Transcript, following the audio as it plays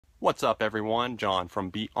What's up, everyone? John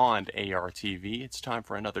from Beyond ARTV. It's time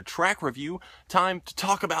for another track review. Time to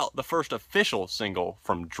talk about the first official single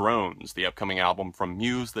from Drones, the upcoming album from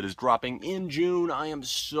Muse that is dropping in June. I am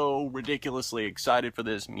so ridiculously excited for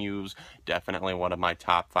this. Muse, definitely one of my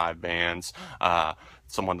top 5 bands.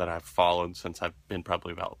 Someone that I've followed since I've been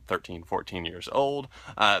probably about 13, 14 years old.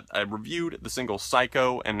 I reviewed the single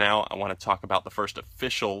Psycho, and now I want to talk about the first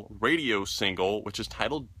official radio single, which is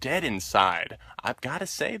titled Dead Inside. I've got to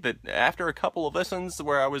say that after a couple of listens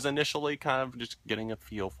where I was initially kind of just getting a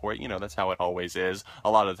feel for it, you know, that's how it always is.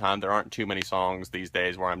 A lot of the time, there aren't too many songs these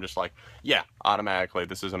days where I'm just like, yeah, automatically,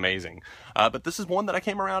 this is amazing. But this is one that I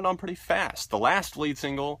came around on pretty fast. The last lead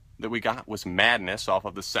single that we got was Madness off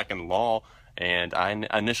of The Second Law, and I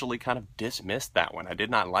initially kind of dismissed that one. I did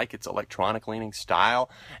not like its electronic-leaning style,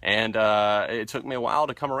 and it took me a while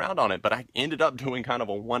to come around on it, but I ended up doing kind of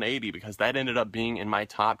a 180 because that ended up being in my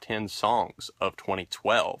top 10 songs of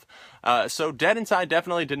 2012. So Dead Inside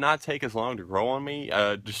definitely did not take as long to grow on me.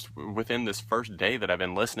 Just within this first day that I've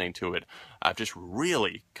been listening to it, I've just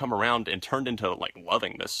really come around and turned into, like,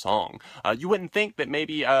 loving this song. You wouldn't think that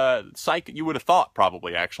maybe you would have thought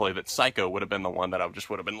probably, actually, that Psycho would have been the one that I just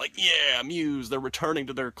would have been like, yeah, Muse, they're returning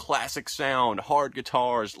to their classic sound, hard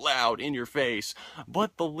guitars, loud, in your face.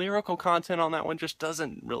 But the lyrical content on that one just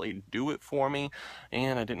doesn't really do it for me.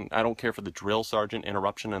 And I don't care for the drill sergeant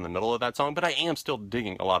interruption in the middle of that song, but I am still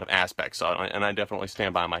digging a lot of aspects on it, and I definitely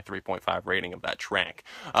stand by my 3.5 rating of that track.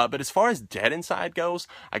 But as far as Dead Inside goes,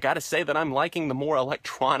 I gotta say that I'm liking the more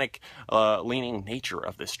electronic leaning nature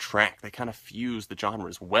of this track. They kind of fuse the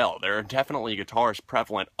genres well. There are definitely guitars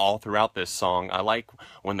prevalent all throughout this song. I like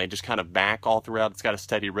when they just kind of back all throughout. It's got a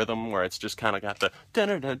steady rhythm where it's just kind of got the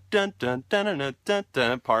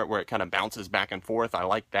dun-dun-dun-dun-dun-dun-dun part where it kind of bounces back and forth. I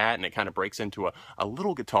like that, and it kind of breaks into a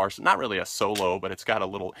little guitar, so not really a solo, but it's got a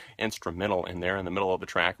little instrumental in there in the middle of the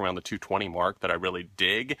track around the 220 mark that I really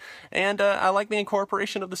dig. And I like the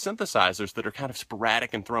incorporation of the synthesizers that are kind of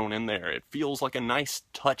sporadic and thrown in there. It feels like a nice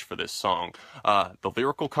touch for this song. The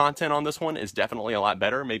lyrical content on this one is definitely a lot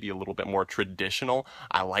better, maybe a little bit more traditional.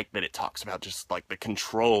 I like that it talks about just like the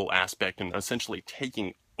control aspect and essentially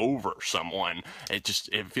taking over someone. It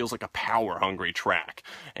feels like a power-hungry track.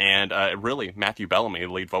 And really, Matthew Bellamy,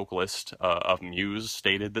 the lead vocalist of Muse,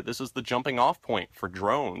 stated that this is the jumping-off point for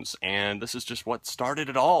Drones, and this is just what started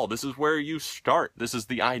it all. This is where you start. This is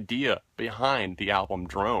the idea behind the album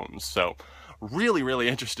Drones. So really, really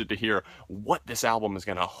interested to hear what this album is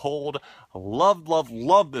going to hold. Love, love,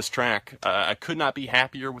 love this track. I could not be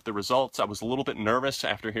happier with the results. I was a little bit nervous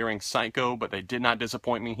after hearing Psycho, but they did not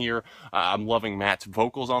disappoint me here. I'm loving Matt's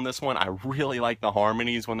vocals on this one. I really like the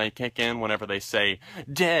harmonies when they kick in, whenever they say,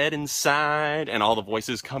 dead inside, and all the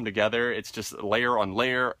voices come together. It's just layer on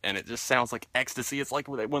layer, and it just sounds like ecstasy. It's like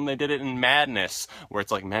when they did it in Madness, where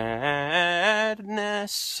it's like,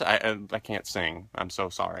 madness. I can't sing. I'm so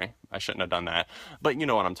sorry. I shouldn't have done that. But you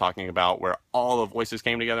know what I'm talking about, where all the voices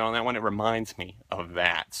came together on that one. It reminds me of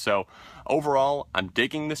that. So overall, I'm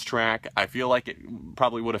digging this track. I feel like it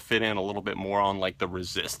probably would have fit in a little bit more on like the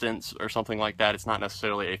Resistance or something like that. It's not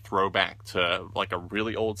necessarily a throwback to like a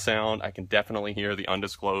really old sound. I can definitely hear the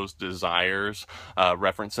Undisclosed Desires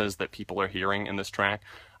references that people are hearing in this track.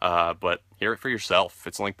 But hear it for yourself.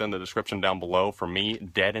 It's linked in the description down below. For me,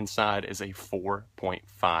 Dead Inside is a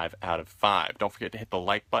 4.5 out of 5. Don't forget to hit the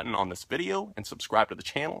like button on this video and subscribe to the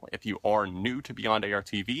channel if you are new to Beyond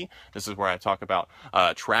ARTV. This is where I talk about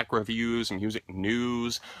track reviews, music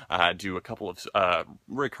news. I do a couple of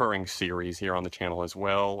recurring series here on the channel as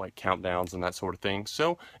well, like countdowns and that sort of thing.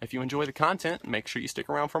 So if you enjoy the content, make sure you stick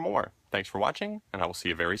around for more. Thanks for watching, and I will see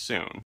you very soon.